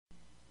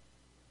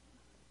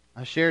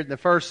I shared in the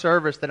first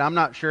service that I'm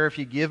not sure if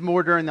you give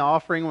more during the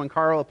offering when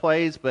Carla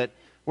plays, but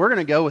we're going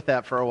to go with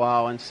that for a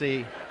while and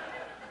see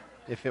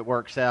if it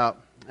works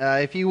out.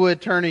 If you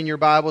would turn in your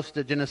Bibles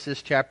to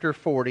Genesis chapter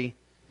 40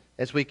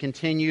 as we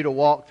continue to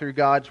walk through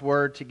God's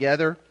Word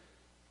together.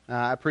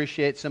 I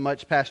appreciate so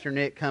much Pastor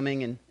Nick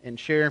coming and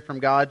sharing from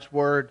God's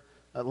Word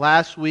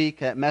last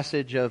week, that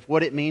message of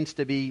what it means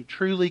to be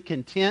truly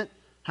content,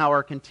 how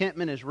our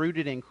contentment is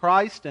rooted in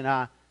Christ, and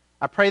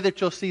I pray that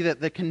you'll see that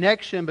the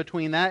connection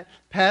between that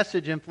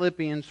passage in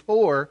Philippians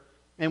 4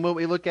 and what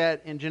we look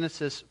at in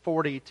Genesis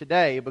 40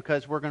 today,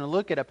 because we're going to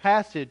look at a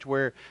passage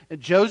where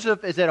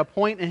Joseph is at a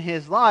point in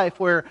his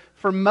life where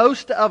for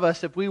most of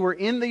us, if we were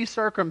in these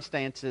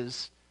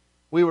circumstances,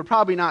 we would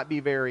probably not be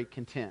very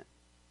content.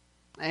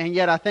 And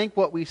yet I think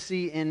what we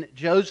see in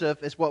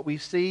Joseph is what we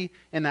see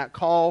in that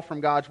call from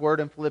God's Word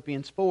in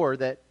Philippians 4,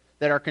 that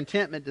our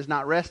contentment does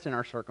not rest in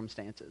our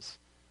circumstances.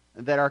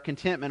 That our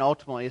contentment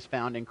ultimately is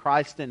found in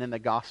Christ and in the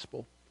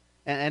gospel.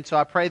 And so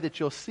I pray that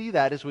you'll see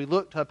that as we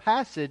look to a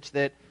passage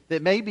that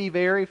may be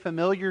very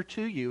familiar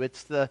to you.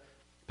 It's the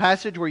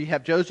passage where you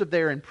have Joseph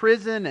there in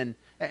prison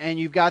and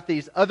you've got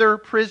these other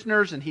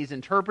prisoners and he's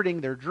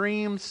interpreting their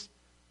dreams.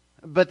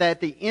 But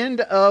at the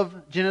end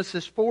of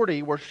Genesis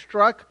 40, we're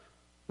struck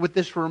with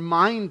this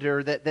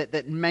reminder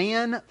that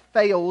man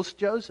fails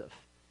Joseph.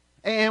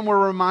 And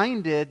we're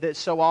reminded that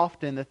so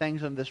often the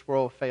things of this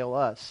world fail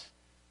us.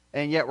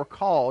 And yet we're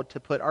called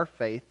to put our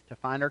faith, to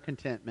find our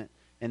contentment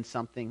in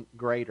something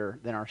greater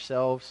than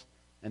ourselves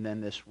and than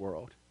this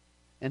world.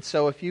 And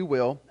so if you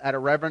will, out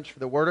of reverence for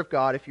the Word of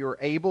God, if you're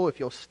able, if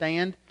you'll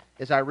stand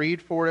as I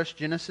read for us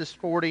Genesis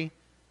 40,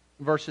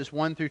 verses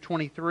 1 through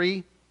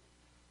 23,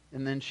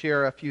 and then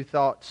share a few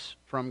thoughts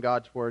from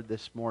God's Word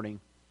this morning.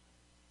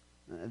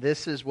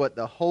 This is what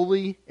the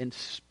holy,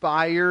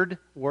 inspired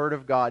Word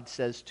of God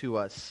says to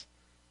us.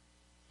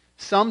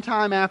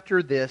 Sometime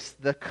after this,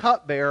 the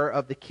cupbearer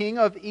of the king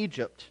of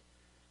Egypt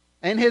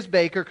and his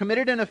baker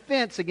committed an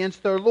offense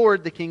against their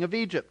lord, the king of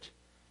Egypt.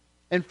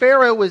 And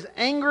Pharaoh was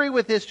angry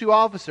with his two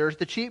officers,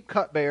 the chief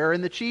cupbearer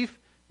and the chief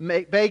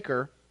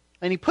baker,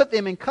 and he put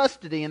them in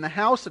custody in the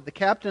house of the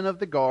captain of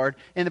the guard,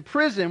 in the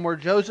prison where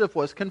Joseph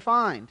was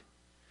confined.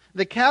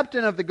 The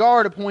captain of the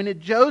guard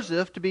appointed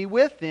Joseph to be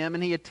with them,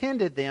 and he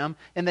attended them,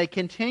 and they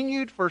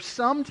continued for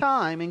some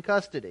time in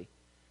custody.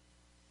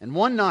 And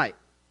one night,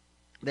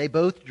 they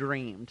both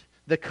dreamed.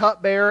 The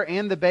cupbearer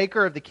and the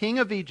baker of the king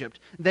of Egypt.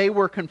 They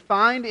were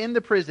confined in the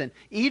prison,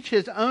 each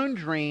his own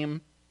dream,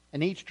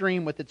 and each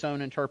dream with its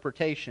own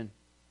interpretation.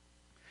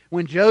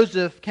 When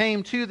Joseph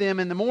came to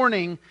them in the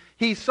morning,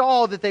 he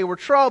saw that they were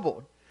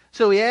troubled.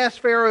 So he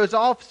asked Pharaoh's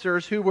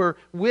officers who were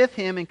with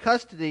him in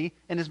custody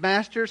in his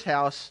master's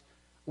house,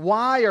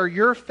 "Why are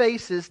your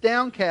faces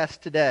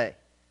downcast today?"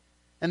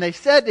 And they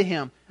said to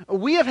him,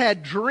 "We have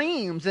had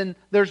dreams, and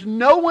there's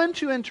no one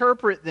to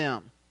interpret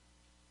them."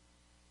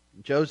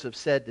 Joseph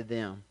said to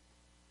them,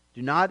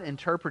 "Do not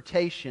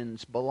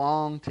interpretations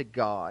belong to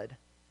God?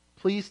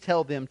 Please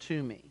tell them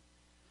to me."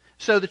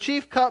 So the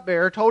chief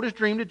cupbearer told his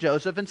dream to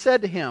Joseph and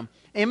said to him,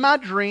 "In my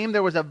dream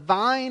there was a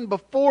vine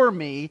before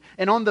me,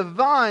 and on the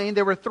vine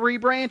there were 3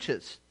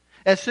 branches.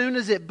 As soon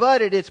as it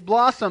budded, its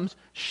blossoms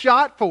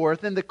shot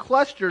forth, and the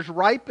clusters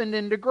ripened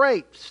into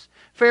grapes.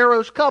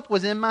 Pharaoh's cup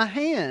was in my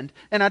hand,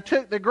 and I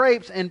took the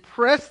grapes and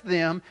pressed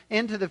them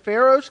into the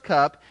Pharaoh's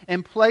cup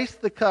and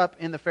placed the cup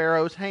in the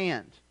Pharaoh's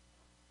hand."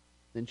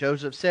 Then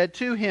Joseph said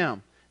to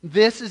him,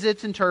 "This is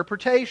its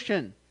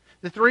interpretation.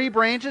 The 3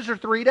 branches are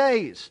 3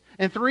 days.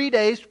 In 3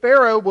 days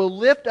Pharaoh will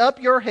lift up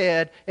your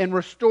head and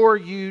restore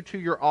you to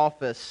your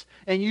office.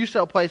 And you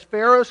shall place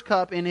Pharaoh's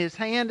cup in his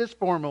hand as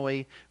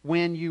formerly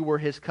when you were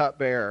his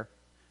cupbearer.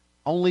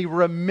 Only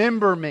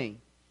remember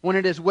me when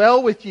it is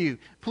well with you.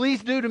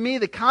 Please do to me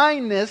the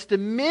kindness to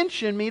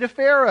mention me to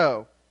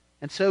Pharaoh,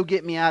 and so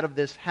get me out of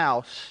this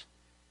house.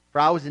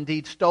 For I was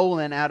indeed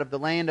stolen out of the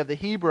land of the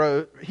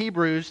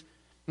Hebrews,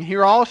 and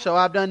here also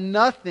I've done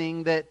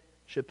nothing that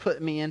should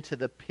put me into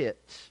the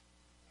pit."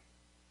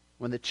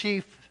 When the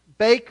chief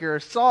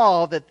baker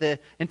saw that the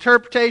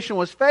interpretation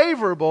was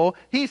favorable,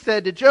 he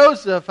said to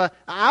Joseph,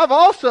 "I've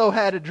also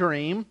had a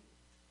dream.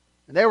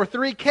 And there were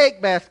 3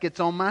 cake baskets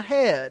on my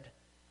head.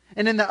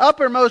 And in the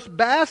uppermost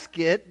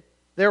basket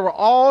there were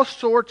all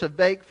sorts of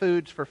baked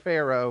foods for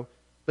Pharaoh,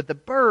 but the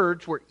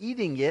birds were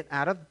eating it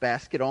out of the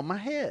basket on my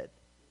head."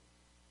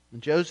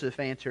 And Joseph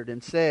answered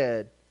and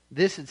said,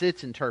 "This is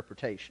its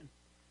interpretation.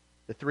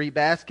 The 3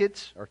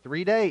 baskets are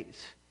 3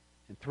 days.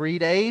 In 3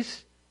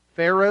 days,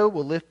 Pharaoh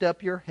will lift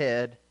up your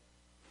head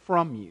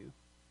from you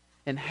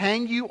and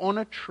hang you on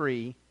a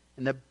tree,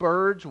 and the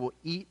birds will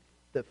eat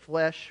the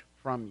flesh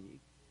from you.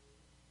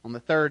 On the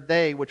 3rd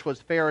day, which was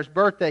Pharaoh's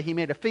birthday, he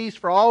made a feast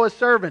for all his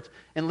servants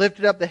and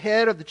lifted up the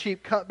head of the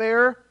chief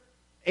cupbearer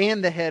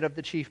and the head of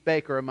the chief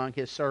baker among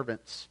his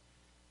servants.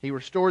 He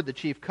restored the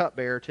chief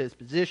cupbearer to his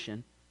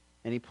position,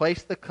 and he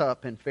placed the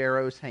cup in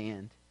Pharaoh's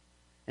hand.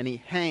 And he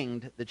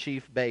hanged the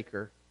chief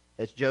baker,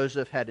 as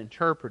Joseph had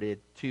interpreted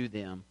to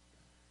them.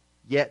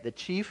 Yet the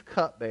chief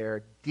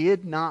cupbearer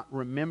did not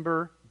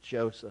remember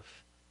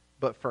Joseph,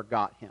 but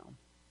forgot him.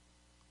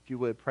 you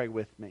would pray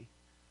with me.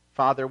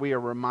 Father, we are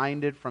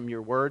reminded from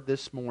your word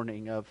this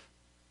morning of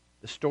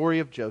the story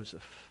of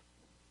Joseph.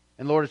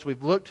 And Lord, as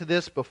we've looked to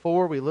this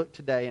before, we look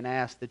today and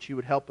ask that you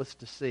would help us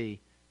to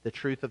see the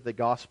truth of the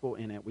gospel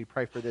in it. We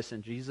pray for this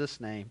in Jesus'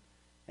 name.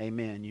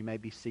 Amen. You may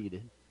be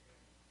seated.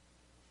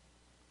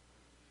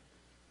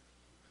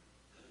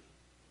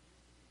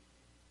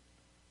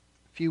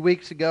 A few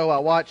weeks ago, I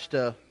watched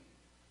a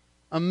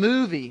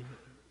movie.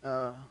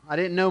 I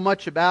didn't know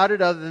much about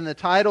it other than the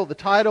title. The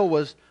title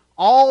was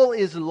All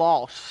Is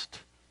Lost.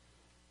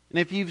 And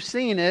if you've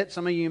seen it,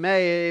 some of you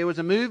may, it was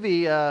a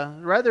movie, a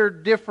rather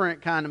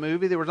different kind of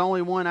movie. There was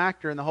only one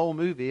actor in the whole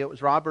movie. It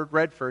was Robert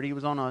Redford. He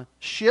was on a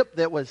ship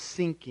that was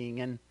sinking.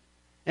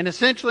 And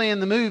essentially in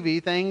the movie,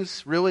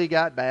 things really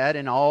got bad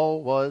and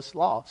all was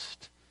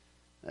lost.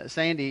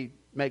 Sandy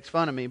makes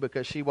fun of me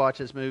because she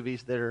watches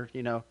movies that are,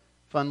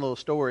 fun little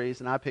stories.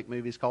 And I pick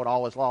movies called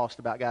All Is Lost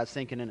about guys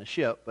sinking in a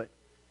ship.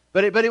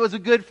 But it was a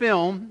good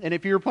film, and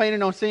if you're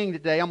planning on seeing it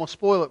today, I'm going to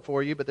spoil it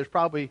for you, but there's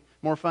probably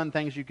more fun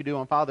things you could do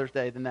on Father's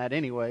Day than that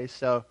anyway.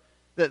 So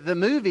the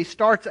movie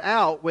starts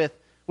out with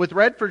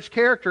Redford's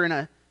character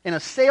in a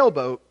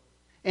sailboat,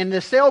 and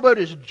the sailboat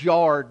is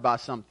jarred by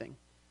something.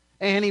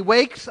 And he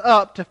wakes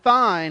up to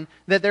find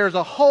that there's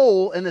a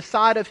hole in the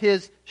side of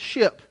his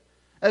ship,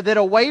 that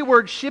a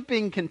wayward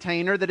shipping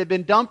container that had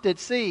been dumped at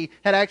sea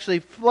had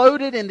actually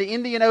floated in the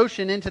Indian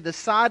Ocean into the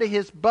side of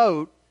his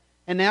boat.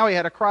 And now he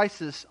had a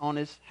crisis on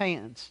his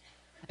hands.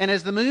 And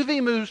as the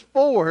movie moves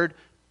forward,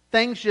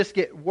 things just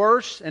get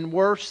worse and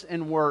worse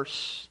and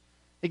worse.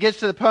 It gets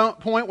to the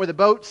point where the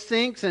boat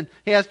sinks and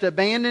he has to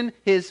abandon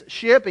his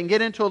ship and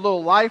get into a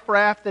little life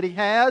raft that he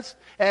has.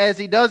 As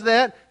he does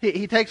that,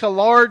 he takes a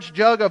large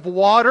jug of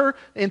water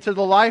into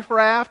the life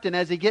raft. And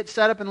as he gets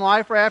set up in the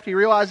life raft, he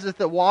realizes that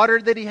the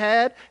water that he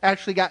had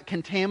actually got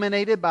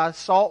contaminated by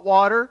salt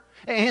water.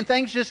 And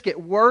things just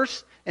get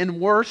worse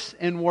and worse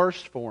and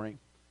worse for him.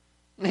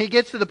 He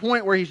gets to the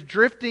point where he's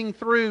drifting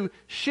through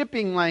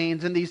shipping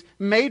lanes and these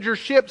major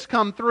ships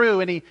come through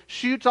and he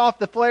shoots off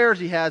the flares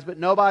he has, but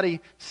nobody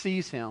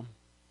sees him.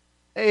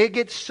 It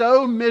gets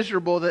so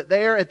miserable that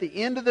there at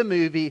the end of the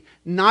movie,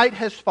 night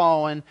has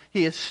fallen,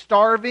 he is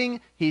starving,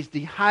 he's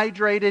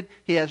dehydrated,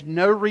 he has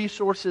no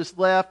resources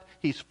left,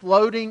 he's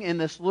floating in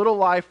this little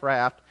life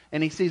raft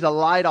and he sees a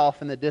light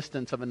off in the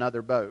distance of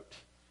another boat.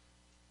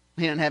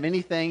 He doesn't have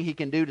anything he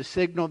can do to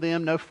signal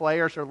them, no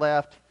flares are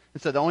left,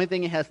 and so the only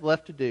thing he has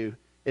left to do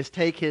is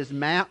take his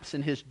maps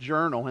and his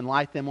journal and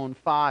light them on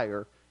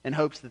fire in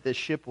hopes that this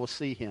ship will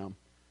see him.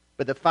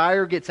 But the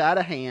fire gets out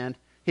of hand,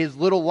 his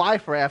little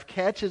life raft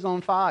catches on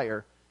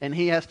fire, and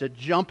he has to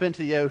jump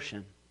into the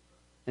ocean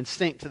and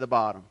sink to the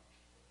bottom.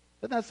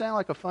 Doesn't that sound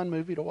like a fun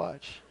movie to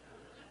watch?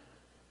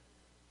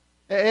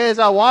 As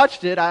I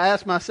watched it, I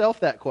asked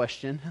myself that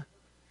question.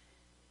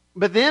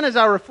 But then as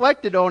I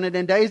reflected on it,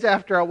 and days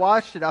after I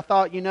watched it, I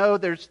thought,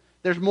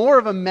 there's more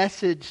of a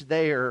message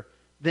there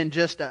than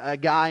just a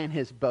guy in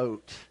his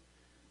boat.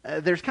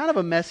 There's kind of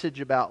a message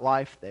about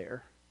life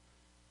there.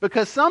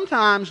 Because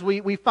sometimes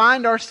we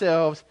find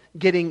ourselves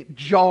getting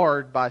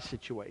jarred by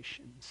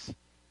situations.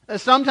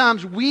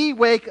 Sometimes we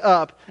wake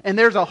up and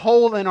there's a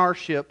hole in our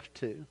ship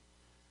too.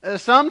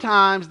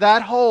 Sometimes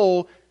that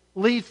hole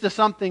leads to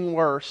something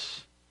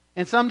worse.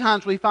 And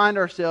sometimes we find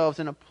ourselves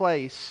in a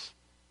place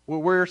where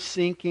we're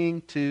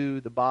sinking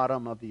to the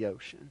bottom of the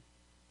ocean.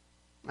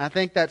 I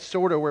think that's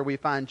sort of where we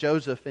find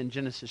Joseph in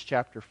Genesis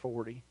chapter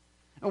 40.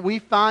 We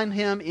find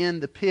him in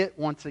the pit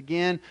once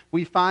again.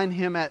 We find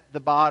him at the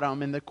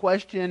bottom. And the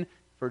question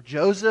for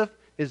Joseph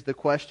is the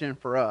question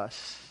for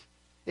us.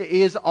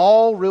 Is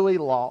all really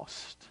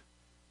lost?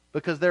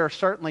 Because there are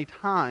certainly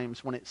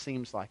times when it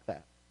seems like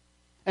that.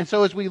 And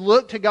so as we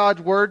look to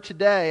God's Word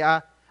today,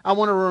 I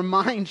want to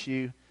remind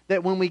you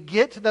that when we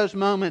get to those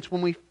moments,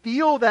 when we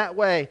feel that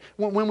way,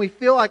 when we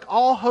feel like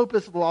all hope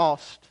is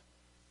lost,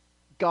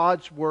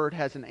 God's Word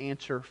has an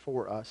answer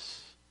for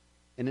us,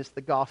 and it's the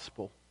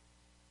gospel.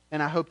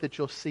 And I hope that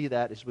you'll see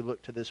that as we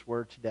look to this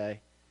Word today.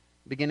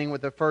 Beginning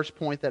with the first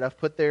point that I've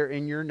put there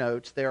in your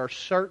notes, there are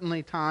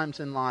certainly times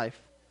in life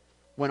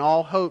when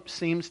all hope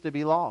seems to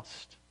be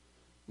lost.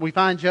 We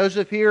find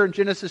Joseph here in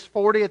Genesis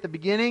 40 at the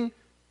beginning.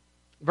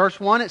 Verse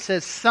 1, it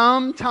says,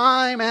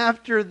 sometime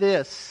after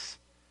this.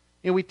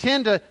 And we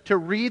tend to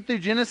read through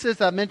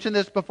Genesis, I've mentioned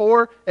this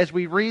before, as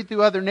we read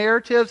through other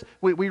narratives,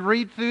 we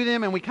read through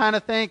them and we kind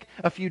of think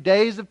a few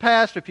days have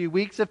passed, a few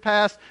weeks have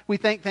passed. We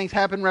think things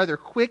happen rather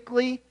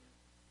quickly.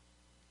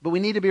 But we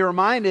need to be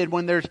reminded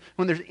when there's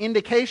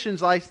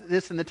indications like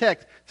this in the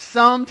text,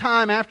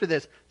 sometime after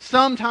this,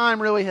 some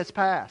time really has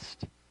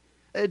passed.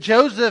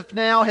 Joseph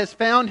now has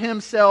found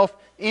himself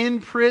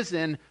in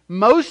prison,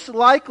 most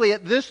likely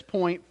at this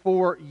point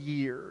for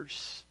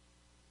years.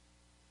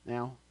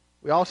 Now,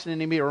 we also need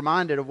to be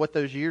reminded of what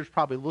those years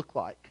probably look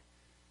like.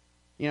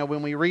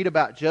 When we read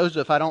about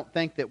Joseph, I don't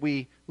think that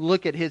we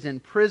look at his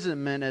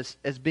imprisonment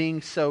as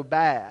being so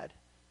bad.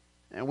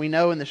 And we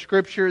know in the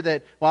Scripture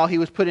that while he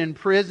was put in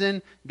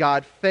prison,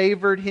 God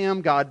favored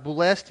him, God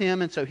blessed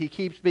him, and so he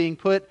keeps being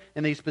put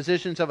in these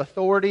positions of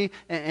authority.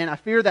 And I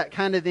fear that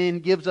kind of then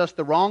gives us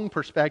the wrong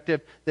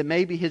perspective that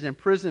maybe his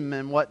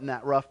imprisonment wasn't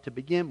that rough to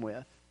begin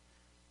with.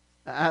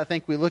 I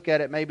think we look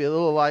at it maybe a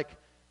little like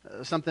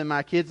something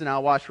my kids and I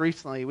watched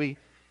recently.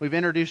 We've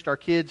introduced our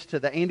kids to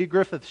the Andy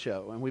Griffith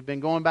Show, and we've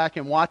been going back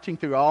and watching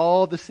through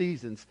all the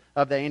seasons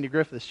of the Andy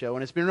Griffith Show.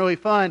 And it's been really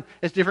fun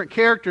as different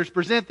characters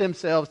present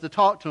themselves to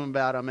talk to them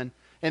about them.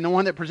 And the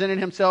one that presented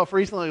himself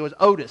recently was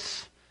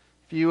Otis.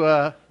 If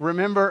you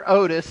remember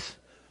Otis,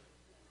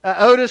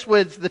 Otis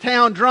was the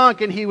town drunk,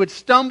 and he would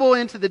stumble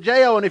into the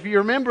jail. And if you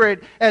remember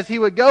it, as he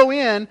would go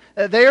in,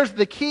 there's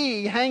the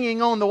key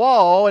hanging on the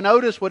wall. And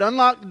Otis would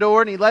unlock the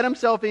door, and he'd let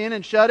himself in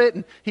and shut it.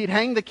 And he'd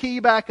hang the key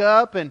back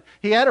up. And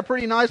he had a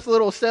pretty nice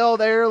little cell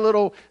there, a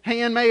little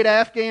handmade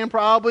Afghan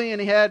probably.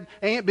 And he had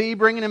Aunt Bee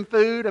bringing him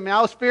food. I mean,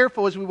 I was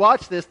fearful as we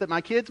watched this that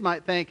my kids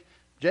might think,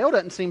 jail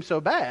doesn't seem so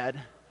bad.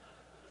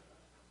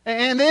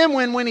 And then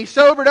when he's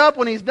sobered up,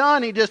 when he's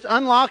done, he just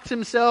unlocks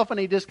himself and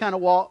he just kind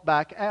of walked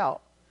back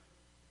out.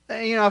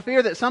 You know, I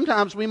fear that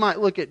sometimes we might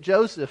look at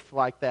Joseph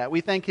like that.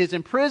 We think his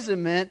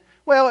imprisonment,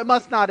 well, it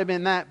must not have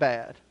been that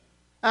bad.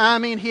 I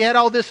mean, he had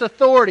all this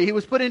authority. He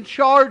was put in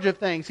charge of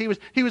things. He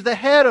was the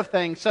head of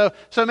things. So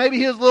maybe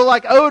he was a little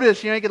like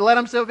Otis. You know, he could let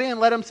himself in,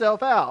 let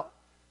himself out.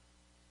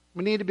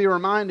 We need to be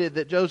reminded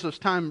that Joseph's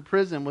time in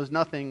prison was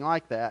nothing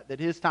like that. That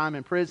his time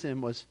in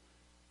prison was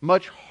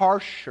much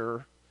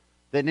harsher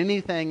than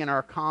anything in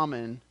our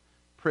common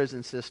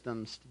prison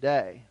systems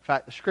today. In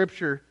fact, the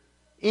Scripture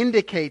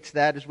indicates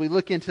that as we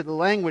look into the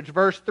language.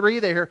 Verse 3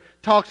 there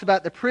talks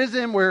about the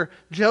prison where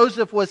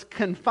Joseph was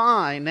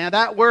confined. Now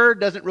that word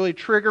doesn't really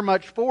trigger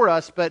much for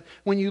us, but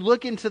when you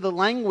look into the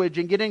language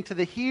and get into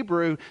the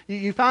Hebrew,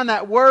 you find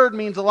that word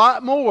means a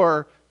lot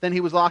more than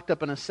he was locked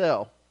up in a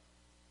cell.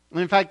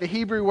 And in fact, the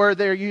Hebrew word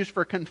there used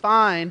for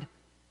confined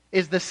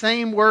is the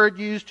same word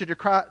used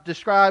to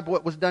describe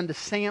what was done to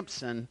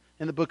Samson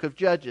in the book of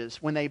Judges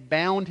when they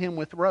bound him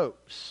with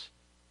ropes.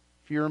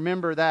 If you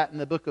remember that in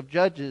the book of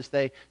Judges,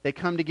 they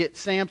come to get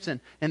Samson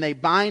and they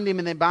bind him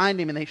and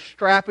they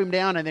strap him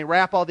down and they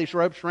wrap all these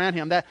ropes around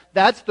him.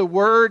 That's the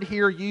word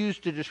here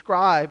used to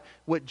describe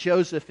what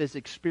Joseph is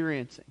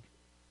experiencing.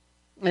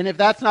 And if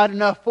that's not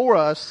enough for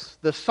us,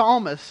 the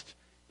psalmist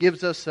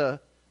gives us a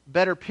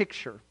better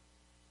picture.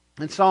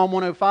 In Psalm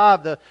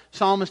 105, the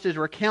psalmist is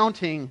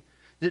recounting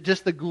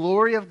just the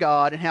glory of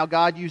God and how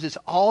God uses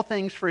all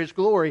things for His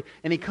glory.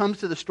 And he comes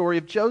to the story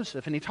of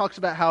Joseph. And he talks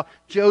about how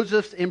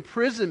Joseph's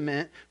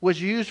imprisonment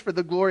was used for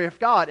the glory of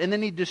God. And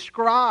then he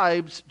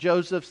describes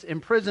Joseph's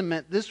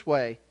imprisonment this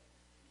way.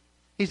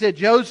 He said,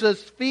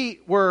 Joseph's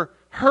feet were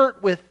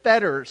hurt with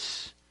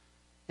fetters,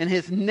 and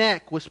his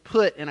neck was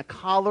put in a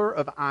collar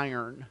of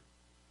iron.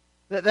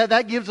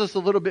 That gives us a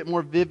little bit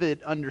more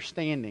vivid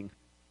understanding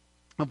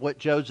of what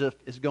Joseph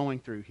is going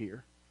through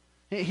here.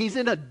 He's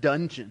in a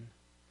dungeon.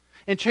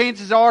 And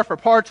chances are, for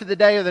parts of the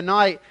day or the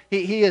night,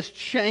 he is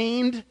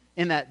chained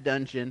in that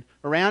dungeon,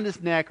 around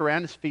his neck,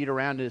 around his feet,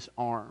 around his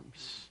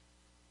arms.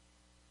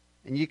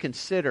 And you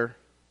consider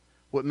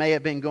what may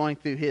have been going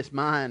through his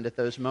mind at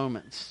those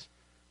moments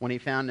when he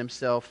found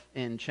himself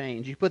in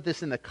chains. You put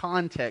this in the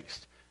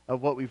context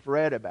of what we've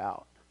read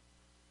about.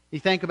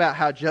 You think about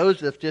how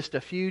Joseph, just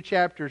a few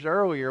chapters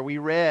earlier, we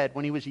read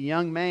when he was a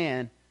young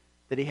man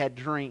that he had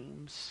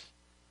dreams.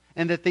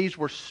 And that these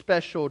were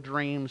special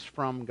dreams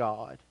from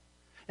God.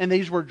 And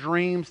these were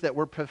dreams that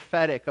were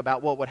prophetic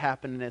about what would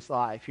happen in his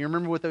life. You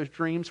remember what those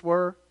dreams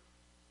were?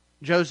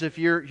 Joseph,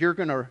 you're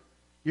going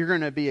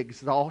to be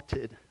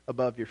exalted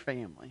above your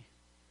family.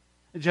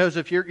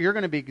 Joseph, you're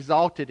going to be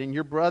exalted and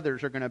your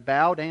brothers are going to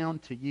bow down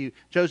to you.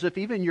 Joseph,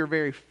 even your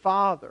very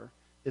father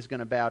is going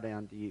to bow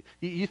down to you.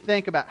 You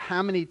think about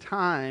how many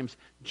times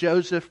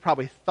Joseph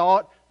probably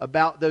thought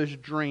about those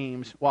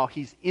dreams while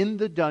he's in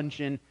the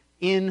dungeon,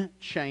 in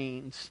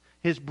chains.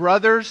 His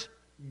brothers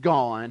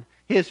gone.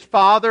 His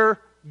father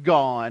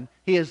gone.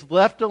 He is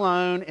left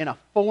alone in a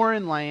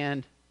foreign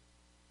land.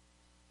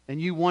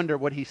 And you wonder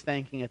what he's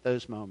thinking at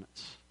those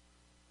moments.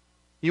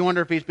 You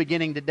wonder if he's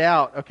beginning to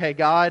doubt, okay,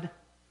 God,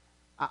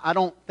 I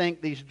don't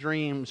think these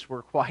dreams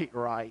were quite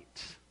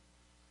right.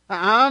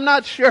 I'm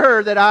not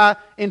sure that I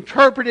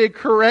interpreted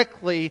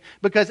correctly,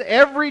 because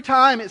every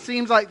time it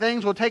seems like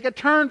things will take a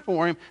turn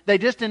for him, they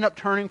just end up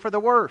turning for the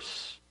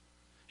worse.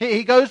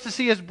 He goes to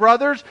see his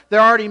brothers. They're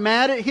already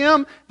mad at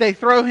him. They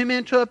throw him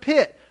into a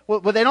pit. Well,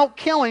 they don't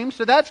kill him,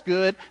 so that's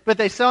good, but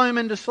they sell him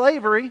into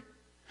slavery.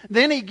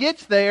 Then he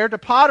gets there to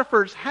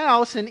Potiphar's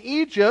house in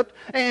Egypt,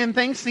 and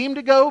things seem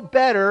to go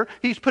better.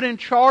 He's put in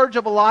charge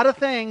of a lot of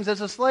things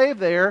as a slave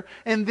there.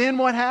 And then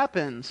what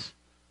happens?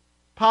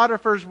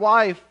 Potiphar's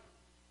wife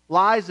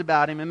lies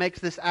about him and makes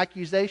this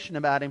accusation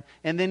about him,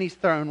 and then he's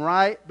thrown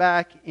right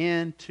back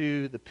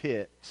into the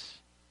pit.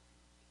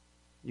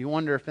 You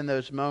wonder if in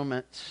those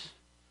moments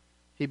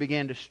he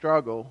began to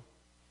struggle,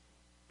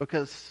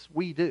 because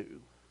we do.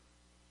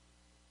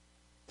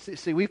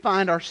 See, we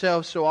find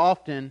ourselves so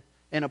often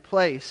in a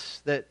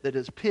place that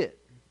is a pit.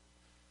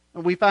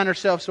 We find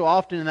ourselves so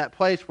often in that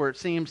place where it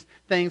seems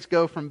things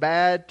go from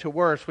bad to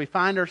worse. We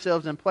find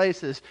ourselves in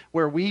places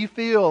where we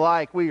feel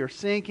like we are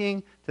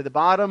sinking to the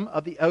bottom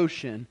of the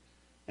ocean,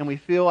 and we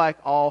feel like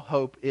all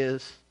hope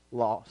is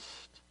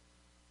lost.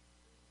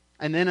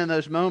 And then in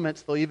those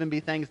moments, there'll even be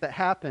things that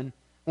happen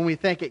when we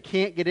think it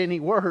can't get any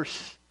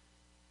worse,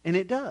 and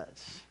it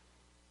does.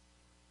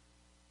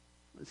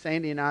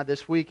 Sandy and I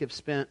this week have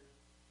spent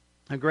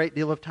a great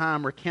deal of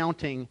time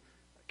recounting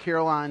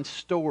Caroline's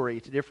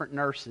story to different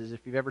nurses.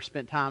 If you've ever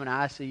spent time in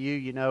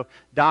ICU, you know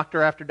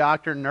doctor after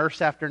doctor,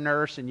 nurse after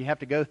nurse, and you have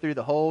to go through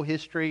the whole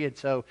history. And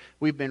so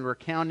we've been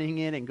recounting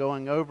it and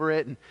going over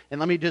it. And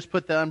let me just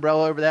put the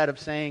umbrella over that of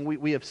saying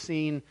we have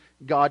seen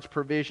God's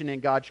provision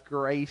and God's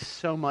grace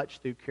so much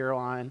through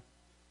Caroline.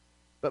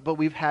 But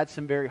we've had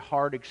some very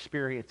hard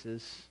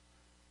experiences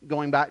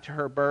going back to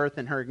her birth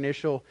and her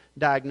initial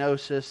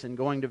diagnosis and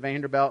going to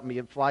Vanderbilt and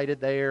being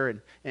flighted there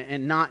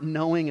and not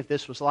knowing if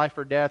this was life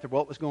or death or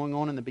what was going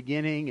on in the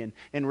beginning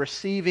and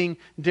receiving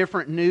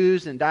different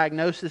news and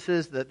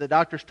diagnoses that the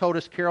doctors told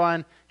us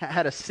Caroline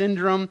had a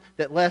syndrome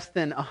that less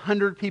than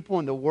 100 people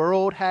in the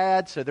world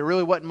had, so there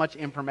really wasn't much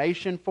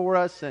information for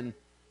us. And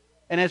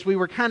as we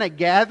were kind of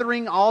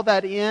gathering all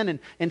that in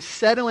and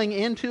settling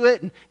into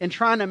it and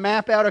trying to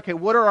map out, okay,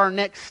 what are our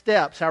next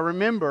steps? I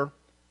remember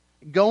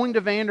going to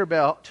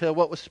Vanderbilt to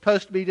what was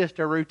supposed to be just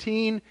a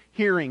routine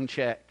hearing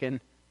check.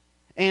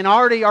 And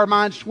already our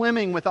mind's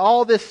swimming with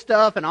all this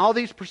stuff and all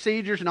these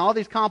procedures and all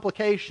these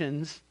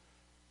complications.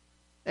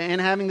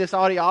 And having this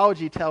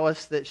audiology tell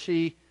us that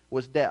she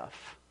was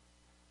deaf.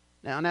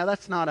 Now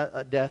that's not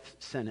a death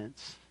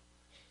sentence.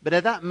 But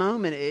at that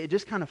moment, it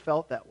just kind of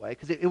felt that way.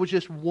 Because it was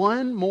just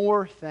one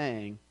more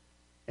thing.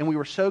 And we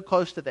were so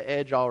close to the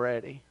edge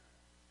already.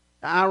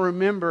 I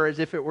remember as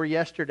if it were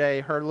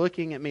yesterday, her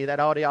looking at me, that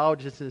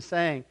audiologist, and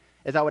saying,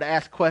 as I would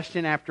ask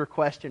question after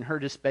question, her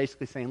just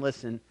basically saying,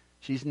 listen,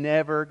 she's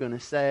never going to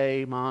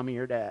say mommy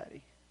or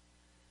daddy.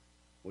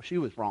 Well, she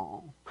was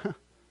wrong.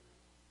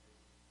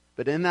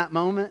 But in that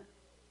moment,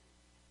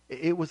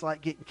 it was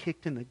like getting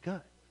kicked in the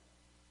gut.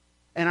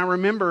 And I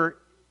remember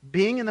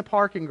being in the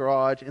parking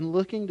garage and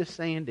looking to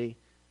Sandy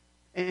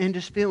and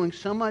just feeling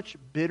so much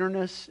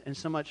bitterness and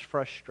so much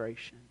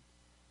frustration.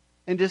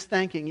 And just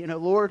thinking,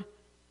 Lord,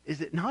 is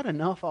it not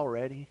enough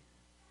already?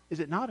 Is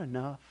it not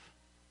enough?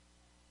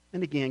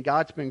 And again,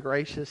 God's been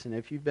gracious, and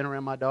if you've been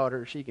around my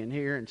daughter, she can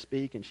hear and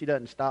speak, and she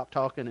doesn't stop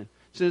talking. And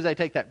as soon as they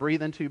take that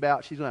breathing tube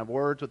out, she's going to have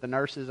words with the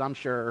nurses, I'm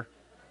sure,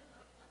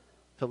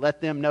 to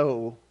let them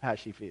know how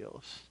she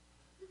feels.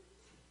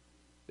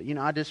 But,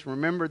 I just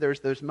remember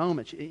there's those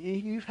moments.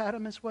 You've had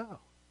them as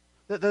well.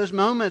 Those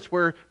moments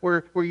where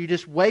you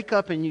just wake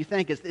up and you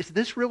think, is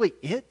this really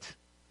it?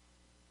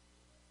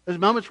 Those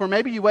moments where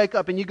maybe you wake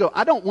up and you go,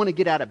 I don't want to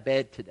get out of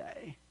bed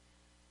today.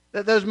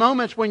 Those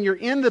moments when you're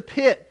in the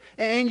pit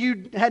and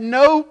you had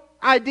no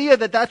idea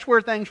that that's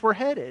where things were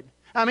headed.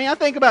 I mean, I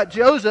think about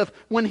Joseph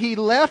when he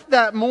left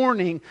that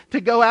morning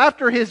to go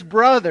after his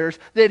brothers.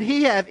 Did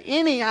he have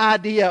any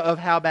idea of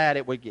how bad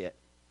it would get?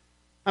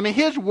 I mean,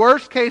 his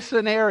worst case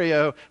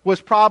scenario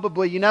was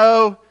probably, they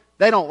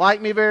don't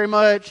like me very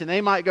much and they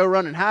might go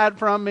run and hide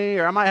from me,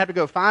 or I might have to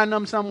go find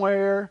them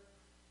somewhere.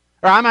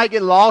 Or I might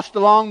get lost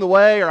along the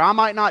way, or I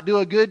might not do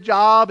a good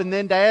job, and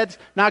then Dad's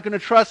not going to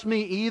trust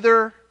me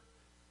either.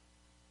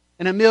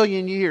 In a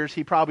million years,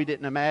 he probably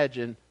didn't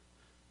imagine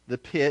the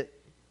pit,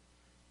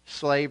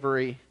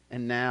 slavery,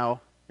 and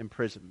now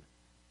imprisonment.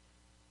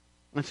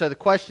 And so the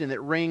question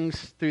that rings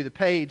through the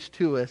page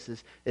to us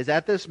is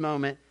at this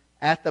moment,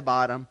 at the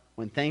bottom,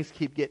 when things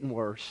keep getting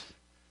worse,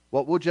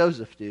 what will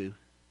Joseph do?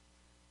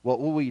 What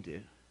will we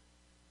do?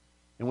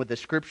 And what the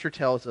Scripture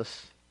tells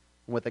us,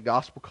 and what the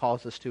gospel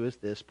calls us to is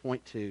this,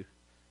 point 2.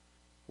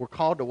 We're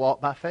called to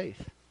walk by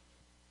faith.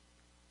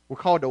 We're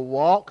called to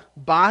walk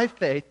by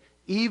faith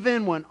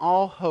even when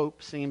all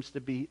hope seems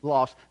to be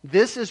lost.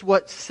 This is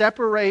what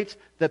separates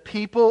the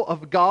people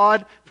of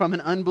God from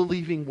an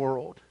unbelieving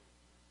world.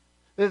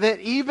 That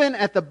even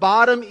at the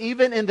bottom,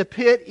 even in the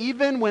pit,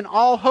 even when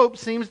all hope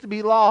seems to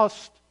be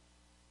lost,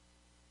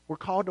 we're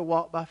called to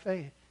walk by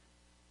faith.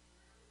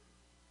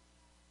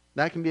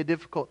 That can be a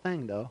difficult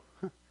thing, though.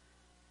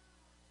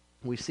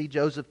 We see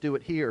Joseph do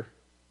it here.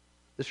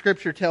 The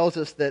Scripture tells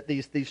us that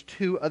these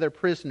two other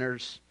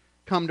prisoners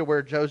come to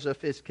where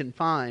Joseph is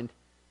confined.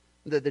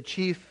 The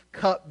chief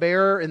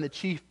cupbearer and the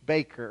chief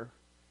baker.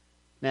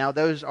 Now,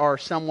 those are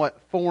somewhat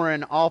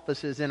foreign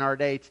offices in our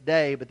day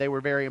today, but they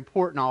were very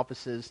important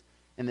offices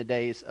in the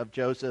days of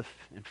Joseph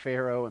and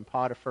Pharaoh and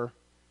Potiphar.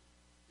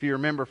 If you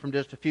remember from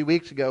just a few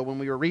weeks ago when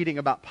we were reading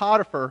about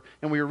Potiphar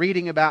and we were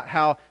reading about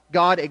how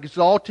God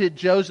exalted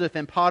Joseph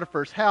in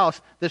Potiphar's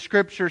house, the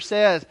Scripture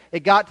says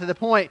it got to the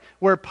point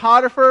where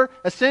Potiphar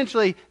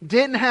essentially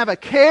didn't have a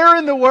care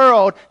in the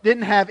world,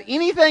 didn't have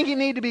anything he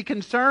needed to be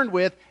concerned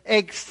with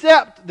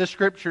except, the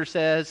Scripture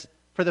says,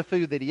 for the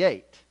food that he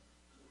ate.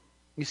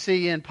 You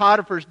see, in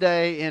Potiphar's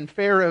day, in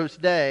Pharaoh's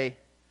day,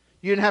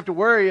 you didn't have to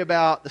worry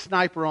about the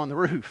sniper on the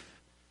roof.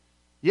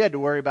 You had to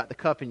worry about the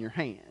cup in your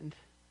hand.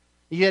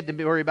 You had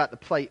to worry about the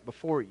plate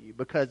before you,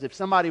 because if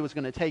somebody was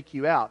going to take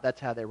you out,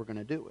 that's how they were going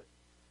to do it.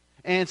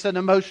 And so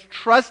the most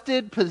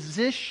trusted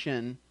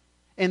position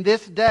in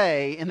this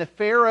day in the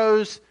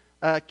Pharaoh's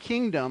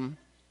kingdom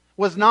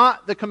was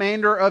not the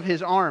commander of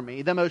his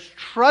army. The most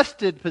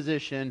trusted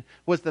position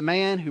was the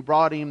man who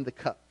brought him the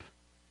cup.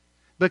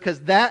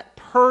 Because that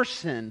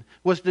person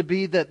was to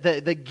be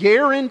the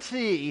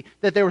guarantee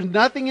that there was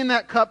nothing in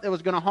that cup that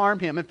was going to harm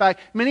him. In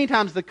fact, many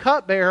times the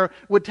cupbearer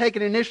would take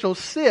an initial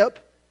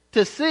sip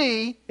to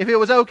see if it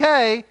was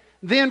okay,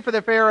 then for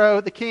the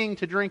Pharaoh, the king,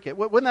 to drink it.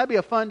 Wouldn't that be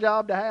a fun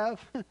job to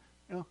have?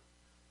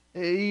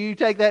 You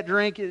take that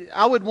drink.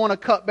 I would want a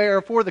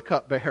cupbearer for the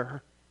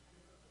cupbearer.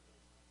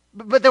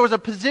 But there was a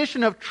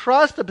position of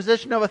trust, a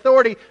position of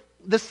authority,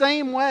 the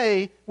same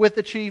way with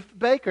the chief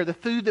baker, the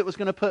food that was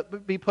going to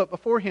be put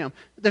before him.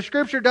 The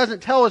Scripture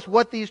doesn't tell us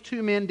what these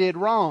two men did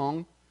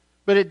wrong,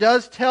 but it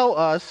does tell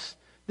us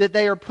that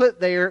they are put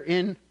there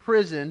in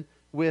prison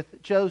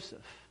with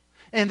Joseph,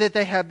 and that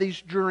they have these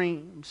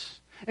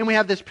dreams. And we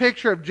have this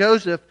picture of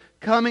Joseph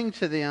coming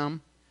to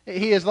them.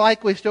 He has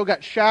likely still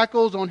got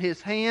shackles on his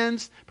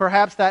hands,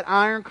 perhaps that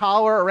iron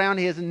collar around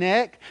his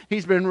neck.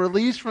 He's been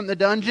released from the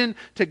dungeon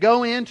to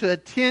go in to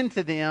attend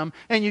to them.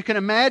 And you can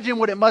imagine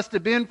what it must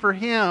have been for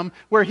him,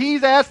 where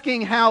he's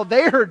asking how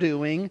they're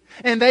doing,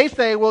 and they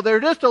say, well, they're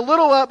just a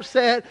little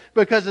upset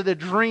because of the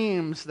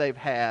dreams they've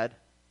had.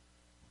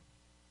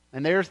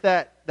 And there's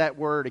that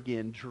word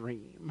again,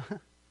 dream.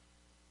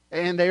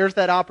 And there's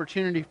that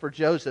opportunity for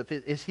Joseph.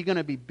 Is he going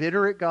to be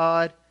bitter at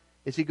God?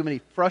 Is he going to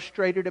be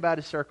frustrated about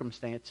his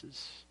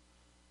circumstances?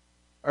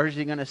 Or is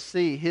he going to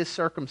see his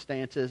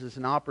circumstances as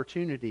an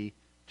opportunity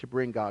to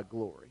bring God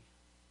glory?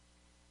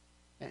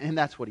 And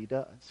that's what he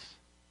does.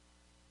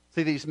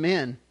 See, these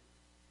men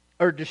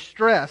are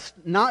distressed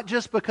not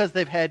just because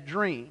they've had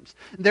dreams.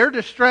 They're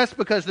distressed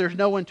because there's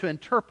no one to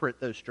interpret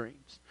those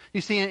dreams. You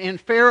see, in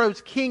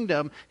Pharaoh's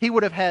kingdom, he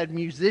would have had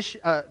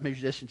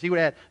musicians. He would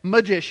have had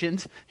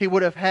magicians. He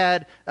would have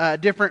had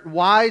different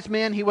wise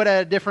men. He would have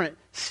had different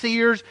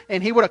seers.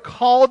 And he would have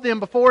called them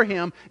before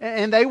him.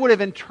 And they would have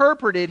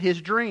interpreted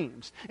his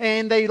dreams.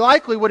 And they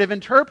likely would have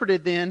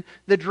interpreted then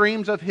the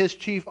dreams of his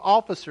chief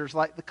officers,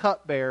 like the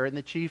cupbearer and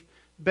the chief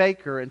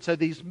baker. And so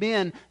these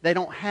men, they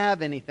don't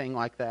have anything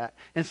like that.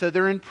 And so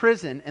they're in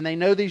prison, and they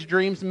know these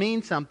dreams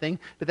mean something,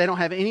 but they don't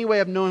have any way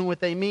of knowing what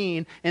they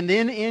mean. And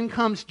then in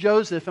comes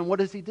Joseph, and what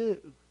does he do?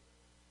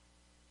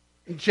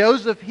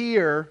 Joseph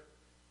here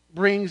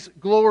brings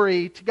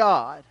glory to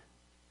God.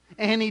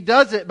 And he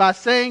does it by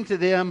saying to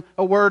them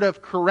a word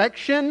of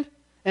correction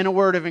and a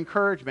word of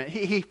encouragement.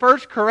 He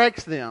first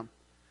corrects them.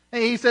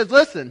 And he says,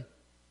 listen,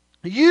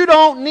 you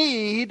don't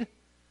need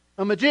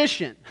a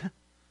magician.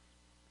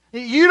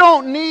 You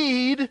don't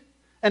need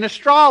an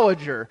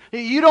astrologer.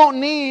 You don't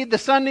need the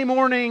Sunday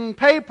morning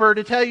paper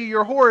to tell you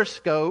your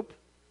horoscope.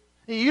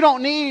 You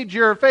don't need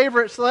your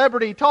favorite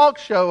celebrity talk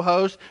show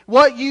host.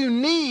 What you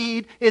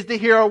need is to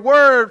hear a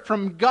word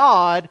from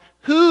God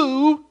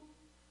who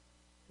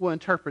will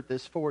interpret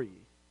this for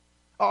you.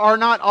 Are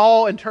not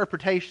all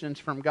interpretations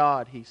from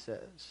God, he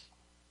says.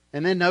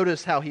 And then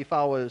notice how he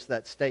follows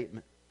that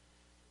statement.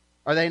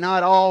 Are they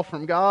not all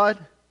from God?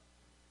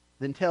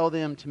 Then tell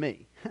them to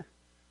me.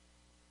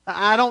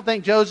 I don't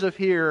think Joseph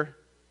here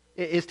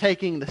is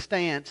taking the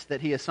stance that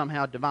he is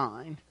somehow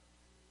divine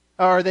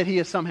or that he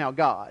is somehow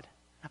God.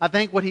 I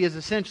think what he is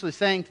essentially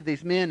saying to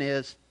these men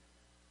is,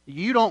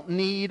 you don't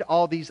need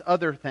all these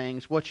other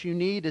things. What you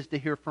need is to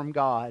hear from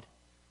God.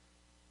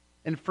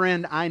 And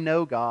friend, I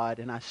know God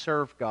and I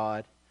serve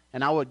God,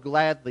 and I would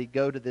gladly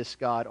go to this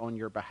God on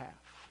your behalf.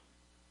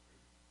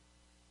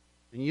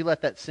 And you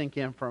let that sink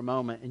in for a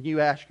moment, and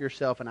you ask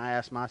yourself, and I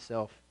ask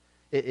myself,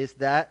 is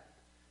that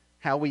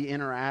how we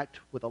interact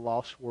with a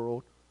lost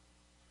world?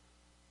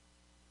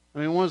 I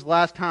mean, when was the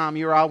last time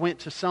you or I went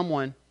to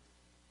someone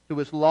who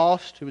was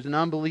lost, who was an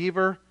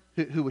unbeliever,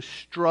 who was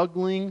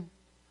struggling,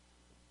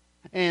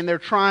 and they're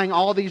trying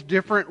all these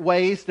different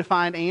ways to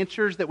find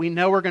answers that we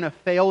know are going to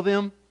fail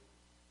them,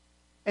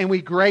 and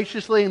we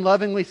graciously and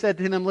lovingly said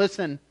to them,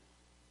 listen,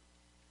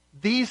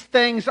 these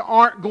things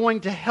aren't going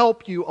to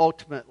help you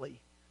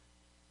ultimately.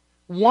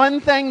 One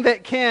thing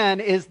that can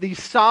is the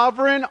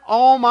sovereign,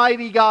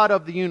 almighty God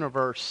of the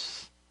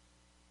universe.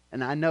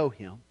 And I know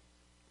Him.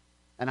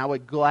 And I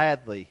would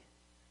gladly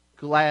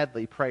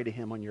pray to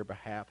Him on your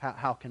behalf.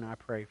 How can I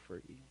pray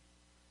for you?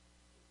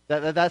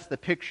 That's the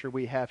picture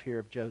we have here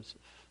of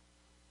Joseph.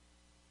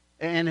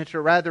 And it's a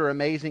rather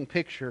amazing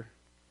picture,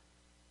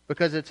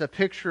 because it's a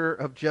picture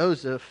of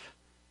Joseph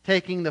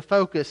taking the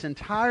focus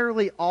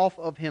entirely off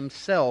of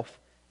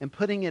himself and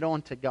putting it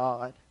onto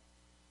God,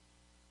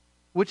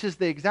 which is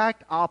the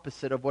exact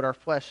opposite of what our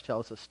flesh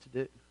tells us to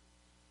do.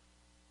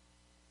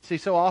 See,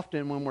 so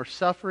often when we're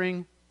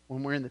suffering,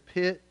 when we're in the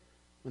pit,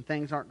 when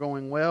things aren't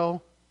going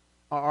well,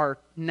 our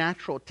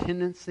natural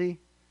tendency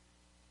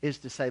is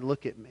to say,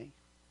 look at me.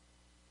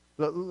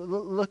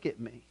 Look at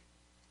me.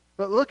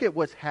 But look at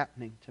what's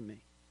happening to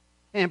me.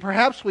 And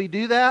perhaps we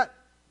do that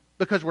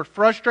because we're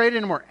frustrated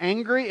and we're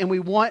angry and we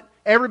want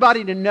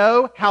everybody to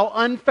know how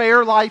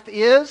unfair life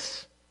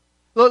is.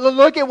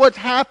 Look at what's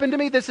happened to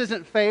me. This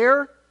isn't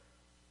fair.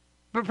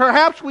 But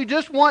perhaps we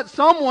just want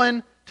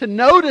someone to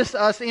notice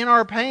us in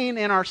our pain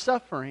and our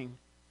suffering.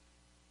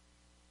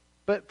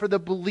 But for the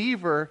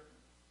believer,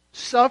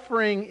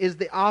 suffering is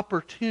the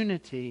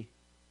opportunity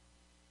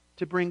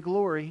to bring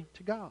glory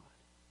to God.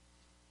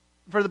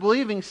 For the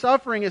believing,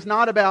 suffering is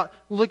not about,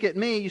 look at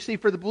me. You see,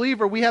 for the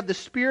believer, we have the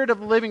Spirit of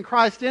the living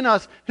Christ in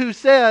us who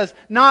says,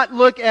 not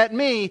look at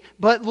me,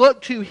 but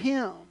look to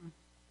Him.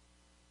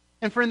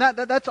 And friend,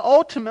 that's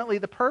ultimately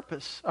the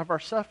purpose of our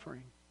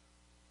suffering.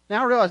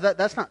 Now I realize that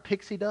that's not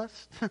pixie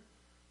dust.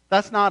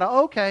 That's not,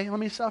 okay, let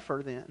me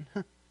suffer then.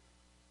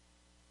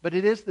 But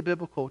it is the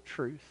biblical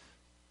truth.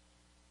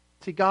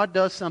 See, God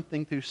does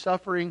something through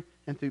suffering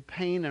and through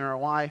pain in our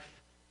life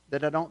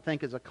that I don't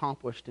think is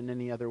accomplished in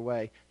any other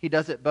way. He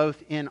does it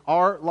both in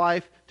our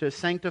life to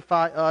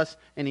sanctify us,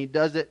 and He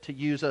does it to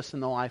use us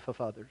in the life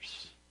of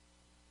others.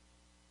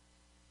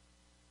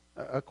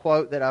 A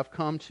quote that I've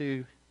come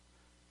to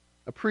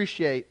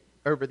appreciate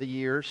over the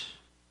years.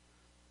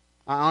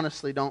 I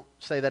honestly don't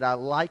say that I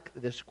like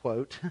this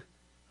quote,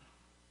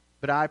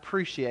 but I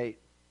appreciate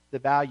the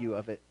value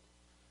of it.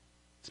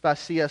 It's by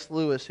C.S.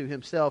 Lewis, who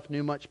himself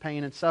knew much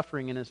pain and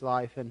suffering in his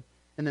life, and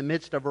in the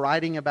midst of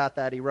writing about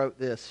that, he wrote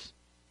this: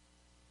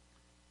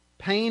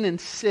 "Pain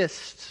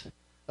insists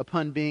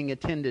upon being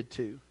attended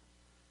to.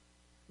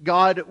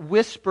 God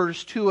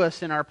whispers to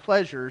us in our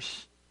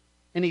pleasures,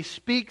 and He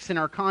speaks in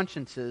our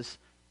consciences,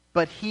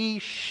 but He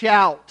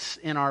shouts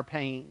in our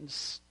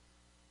pains.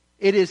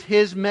 It is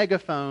His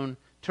megaphone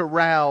to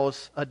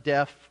rouse a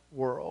deaf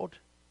world."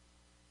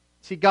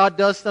 See, God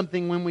does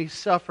something when we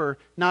suffer,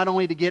 not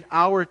only to get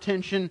our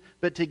attention,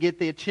 but to get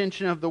the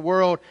attention of the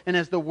world. And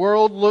as the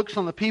world looks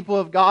on the people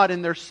of God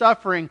and their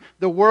suffering,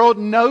 the world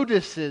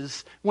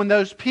notices when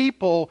those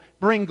people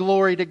bring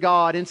glory to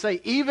God and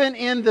say, even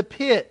in the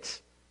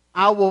pit,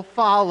 I will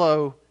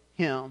follow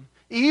Him.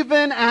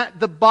 Even at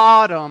the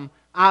bottom,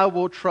 I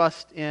will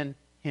trust in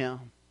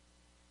Him.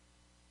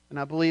 And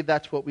I believe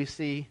that's what we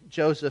see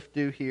Joseph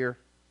do here.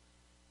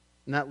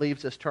 And that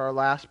leaves us to our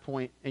last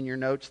point in your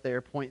notes there,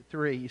 point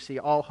 3. You see,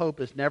 all hope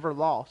is never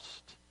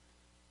lost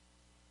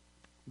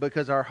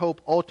because our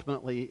hope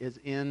ultimately is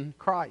in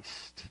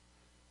Christ.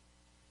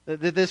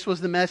 This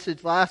was the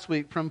message last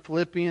week from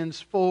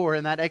Philippians 4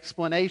 and that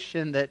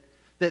explanation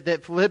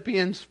that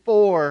Philippians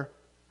 4,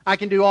 I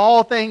can do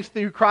all things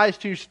through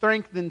Christ who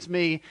strengthens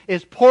me,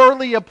 is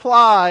poorly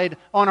applied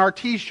on our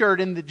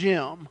t-shirt in the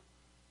gym.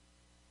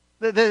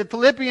 The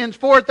Philippians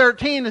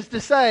 4:13 is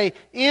to say,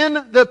 in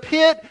the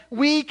pit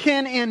we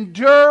can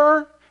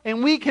endure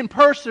and we can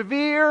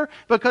persevere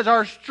because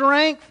our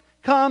strength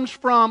comes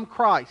from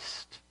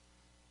Christ.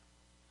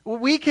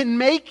 We can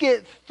make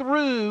it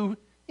through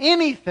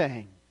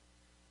anything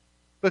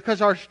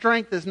because our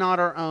strength is not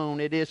our own.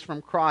 It is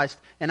from Christ.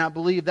 And I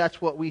believe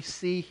that's what we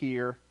see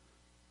here.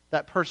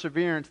 That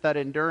perseverance, that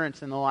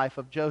endurance in the life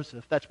of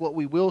Joseph. That's what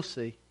we will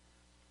see.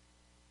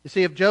 You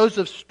see, if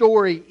Joseph's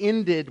story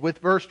ended with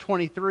verse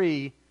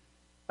 23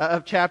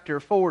 of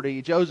chapter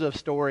 40, Joseph's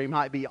story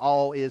might be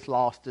all is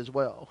lost as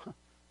well.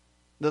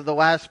 The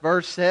last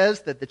verse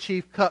says that the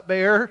chief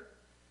cupbearer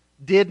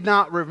did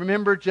not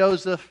remember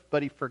Joseph,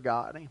 but he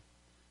forgot him.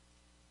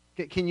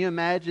 Can you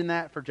imagine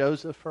that for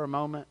Joseph for a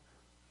moment?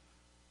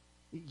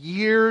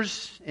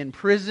 Years in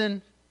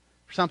prison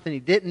for something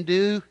he didn't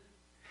do.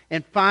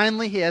 And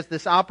finally he has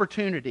this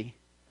opportunity.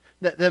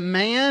 The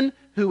man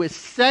who is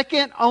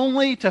second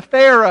only to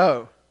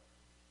Pharaoh,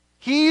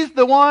 he's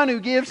the one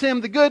who gives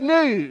him the good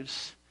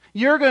news.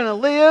 You're going to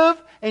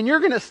live and you're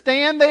going to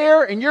stand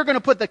there and you're going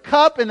to put the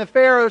cup in the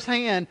Pharaoh's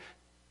hand.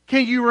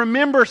 Can you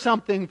remember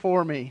something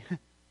for me?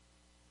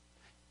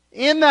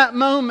 In that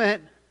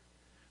moment,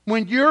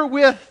 when you're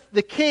with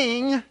the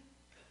king,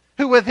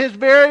 who with his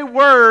very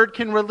word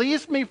can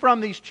release me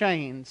from these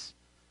chains,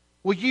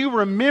 will you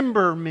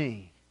remember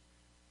me?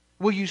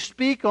 Will you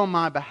speak on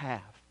my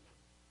behalf?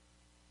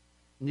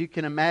 And you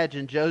can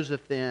imagine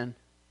Joseph then,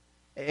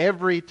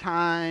 every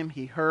time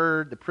he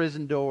heard the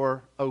prison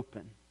door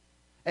open,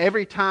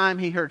 every time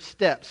he heard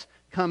steps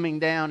coming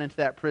down into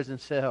that prison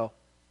cell,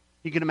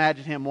 you can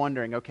imagine him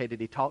wondering, okay,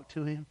 did he talk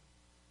to him?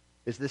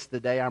 Is this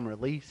the day I'm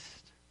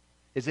released?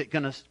 Is it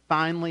going to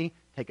finally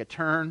take a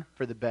turn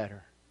for the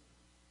better?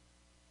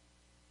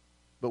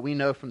 But we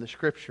know from the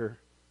Scripture,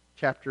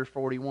 chapter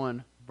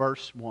 41,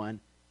 verse 1,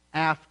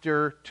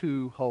 after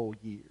 2 whole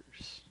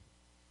years.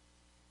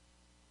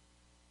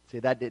 See,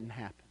 that didn't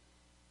happen.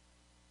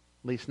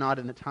 At least not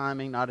in the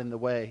timing, not in the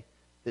way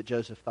that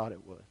Joseph thought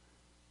it would.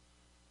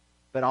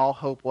 But all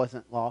hope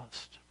wasn't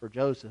lost for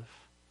Joseph.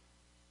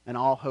 And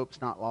all hope's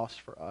not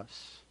lost for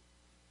us.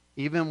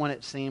 Even when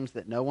it seems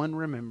that no one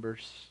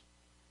remembers,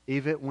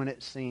 even when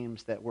it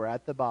seems that we're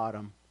at the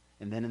bottom,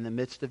 and then in the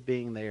midst of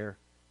being there,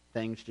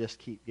 things just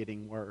keep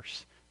getting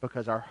worse.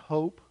 Because our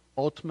hope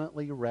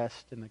ultimately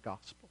rests in the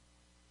gospel.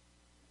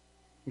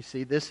 You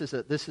see, this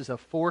is a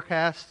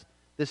forecast.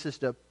 This is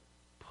to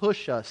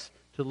push us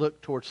to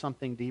look towards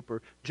something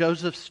deeper.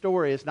 Joseph's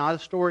story is not a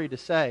story to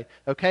say,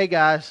 okay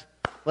guys,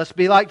 let's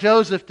be like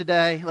Joseph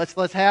today.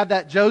 Let's have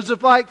that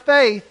Joseph-like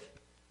faith.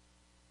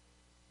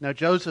 Now,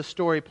 Joseph's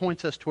story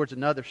points us towards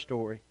another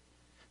story.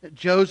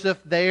 Joseph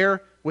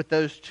there with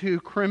those two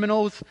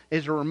criminals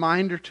is a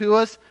reminder to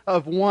us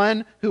of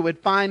one who would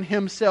find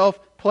himself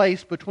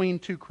placed between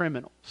two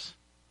criminals.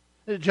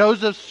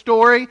 Joseph's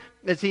story,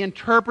 as he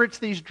interprets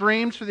these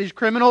dreams for these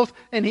criminals,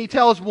 and he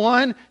tells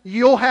one,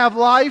 you'll have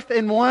life,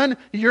 and one,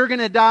 you're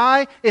going to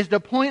die, is to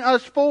point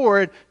us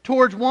forward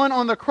towards one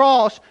on the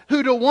cross,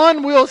 who to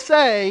one will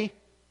say,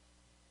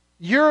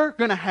 you're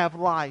going to have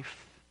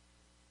life.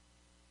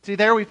 See,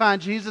 there we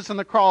find Jesus on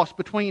the cross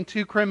between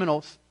two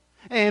criminals.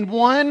 And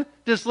one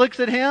just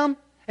looks at him,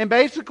 and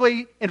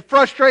basically, in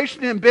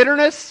frustration and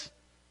bitterness,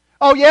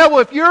 oh yeah, well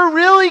if you're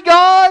really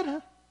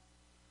God,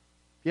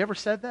 you ever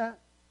said that?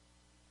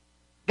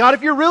 God,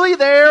 if you're really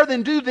there,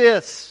 then do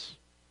this.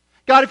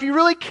 God, if you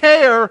really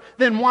care,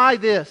 then why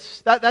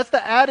this? That's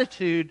the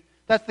attitude,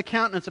 that's the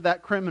countenance of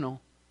that criminal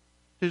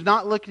who's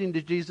not looking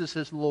to Jesus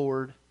as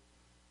Lord.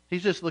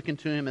 He's just looking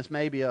to Him as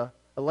maybe a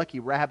lucky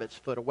rabbit's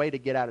foot, a way to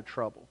get out of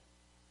trouble.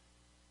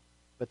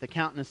 But the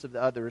countenance of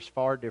the other is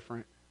far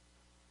different.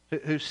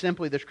 Who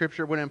simply, the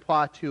Scripture would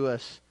imply to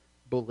us,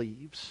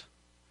 believes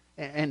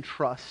and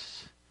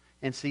trusts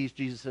and sees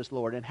Jesus as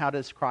Lord. And how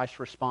does Christ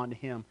respond to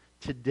him?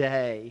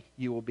 Today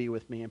you will be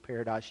with me in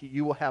paradise.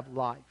 You will have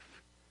life.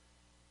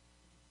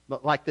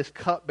 But like this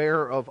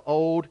cupbearer of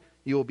old,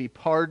 you will be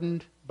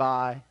pardoned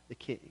by the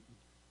King.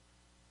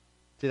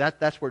 See,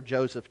 that's where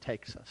Joseph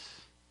takes us.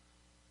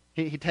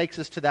 He takes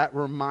us to that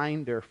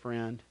reminder,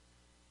 friend,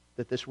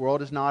 that this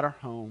world is not our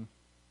home.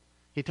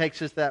 He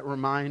takes us that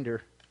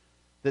reminder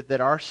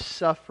that our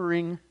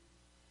suffering,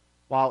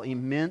 while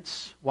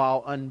immense,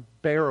 while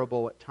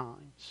unbearable at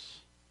times,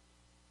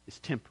 is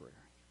temporary.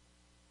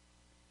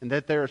 And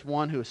that there is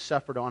one who has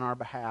suffered on our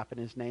behalf, and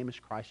His name is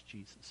Christ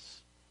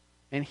Jesus.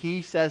 And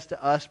He says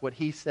to us what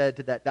He said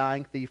to that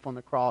dying thief on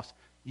the cross,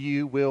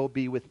 you will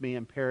be with me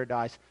in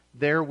paradise.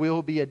 There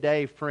will be a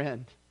day,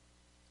 friend,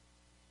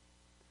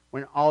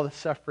 when all the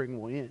suffering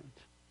will end.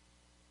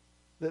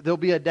 There'll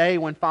be a day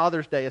when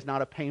Father's Day is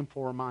not a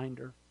painful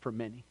reminder for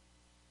many.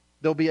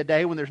 There'll be a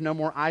day when there's no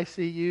more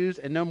ICUs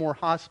and no more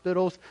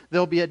hospitals.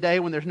 There'll be a day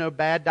when there's no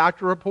bad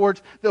doctor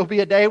reports. There'll be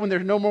a day when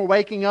there's no more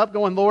waking up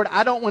going, Lord,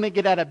 I don't want to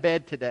get out of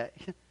bed today.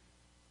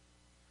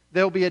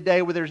 There'll be a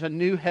day where there's a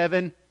new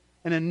heaven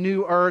and a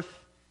new earth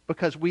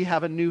because we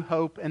have a new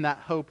hope, and that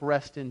hope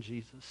rests in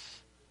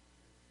Jesus.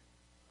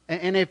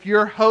 And if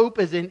your hope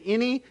is in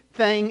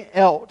anything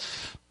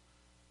else,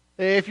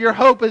 if your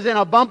hope is in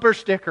a bumper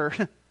sticker,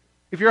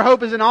 if your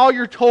hope is in all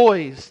your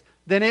toys,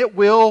 then it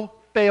will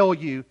fail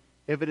you.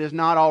 If it is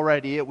not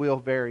already, it will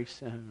very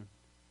soon.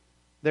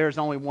 There is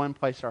only one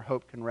place our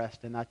hope can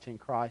rest, and that's in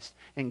Christ.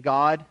 And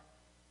God,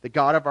 the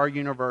God of our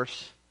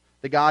universe,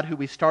 the God who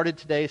we started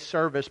today's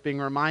service being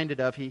reminded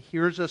of, He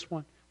hears us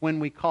when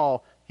we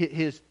call.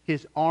 His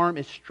arm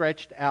is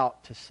stretched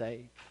out to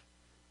save.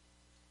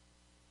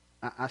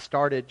 I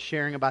started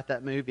sharing about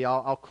that movie.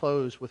 I'll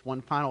close with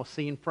one final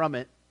scene from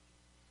it.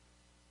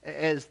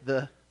 As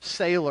the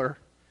sailor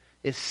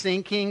is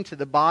sinking to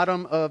the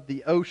bottom of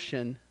the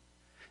ocean,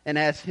 and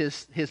as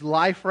his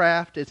life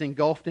raft is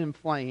engulfed in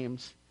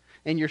flames,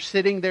 and you're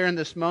sitting there in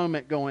this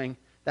moment going,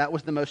 that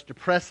was the most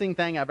depressing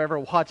thing I've ever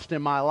watched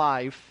in my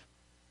life,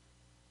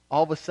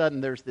 all of a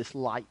sudden there's this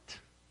light.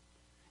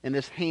 And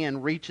this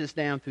hand reaches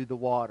down through the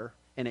water,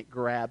 and it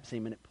grabs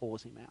him and it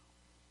pulls him out.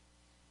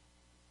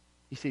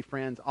 You see,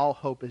 friends, all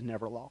hope is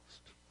never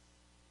lost.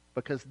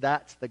 Because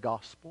that's the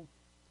gospel.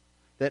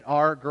 That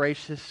our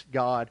gracious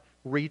God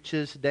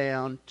reaches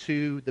down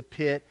to the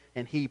pit,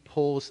 and He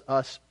pulls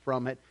us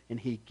from it, and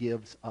He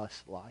gives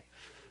us life.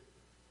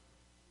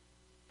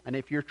 And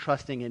if you're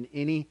trusting in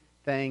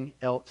anything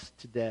else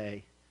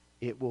today,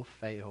 it will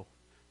fail.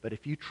 But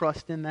if you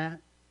trust in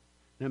that,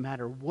 no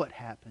matter what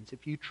happens,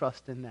 if you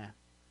trust in that,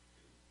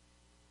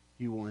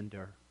 you will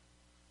endure.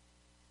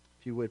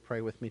 If you would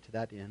pray with me to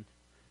that end.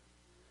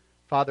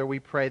 Father, we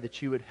pray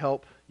that you would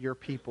help your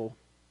people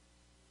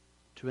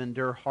to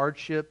endure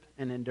hardship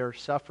and endure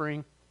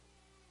suffering.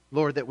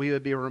 Lord, that we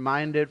would be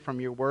reminded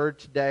from your word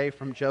today,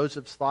 from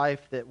Joseph's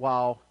life, that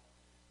while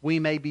we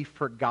may be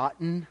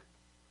forgotten,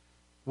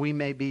 we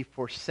may be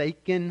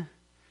forsaken,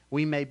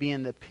 we may be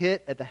in the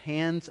pit at the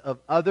hands of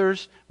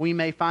others, we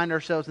may find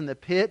ourselves in the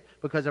pit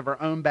because of our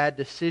own bad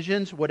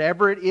decisions,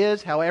 whatever it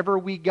is, however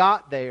we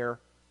got there,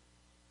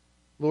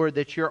 Lord,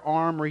 that your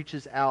arm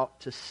reaches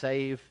out to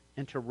save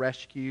and to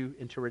rescue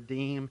and to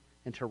redeem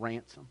and to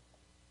ransom.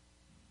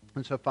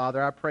 And so,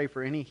 Father, I pray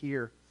for any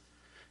here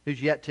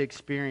who's yet to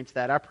experience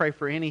that. I pray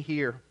for any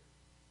here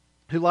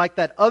who, like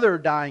that other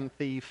dying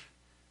thief,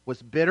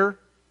 was bitter,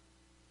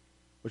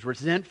 was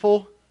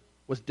resentful,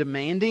 was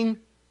demanding.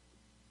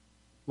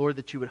 Lord,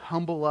 that you would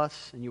humble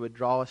us and you would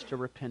draw us to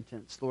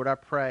repentance. Lord, I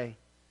pray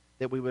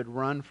that we would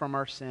run from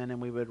our sin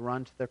and we would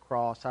run to the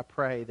cross. I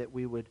pray that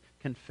we would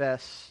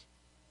confess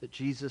that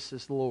Jesus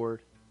is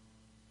Lord.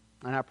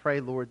 And I pray,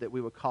 Lord, that we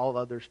would call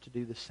others to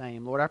do the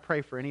same. Lord, I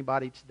pray for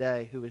anybody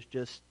today who is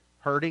just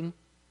hurting,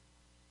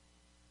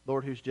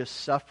 Lord, who's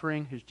just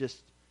suffering, who's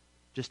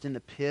just in the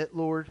pit,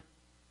 Lord.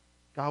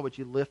 God, would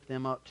you lift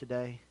them up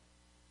today?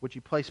 Would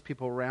you place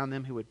people around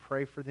them who would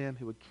pray for them,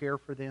 who would care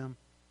for them?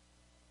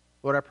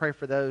 Lord, I pray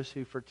for those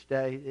who for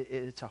today,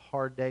 it's a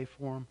hard day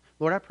for them.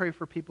 Lord, I pray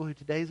for people who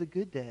today is a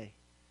good day.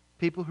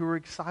 People who are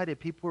excited,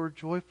 people who are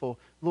joyful.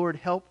 Lord,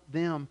 help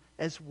them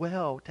as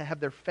well to have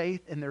their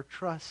faith and their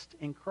trust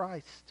in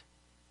Christ.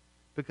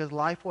 Because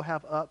life will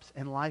have ups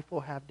and life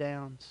will have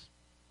downs.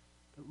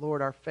 But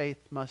Lord, our faith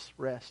must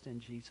rest in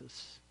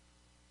Jesus.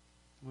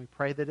 And we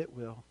pray that it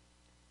will.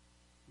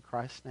 In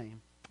Christ's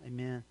name,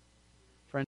 amen.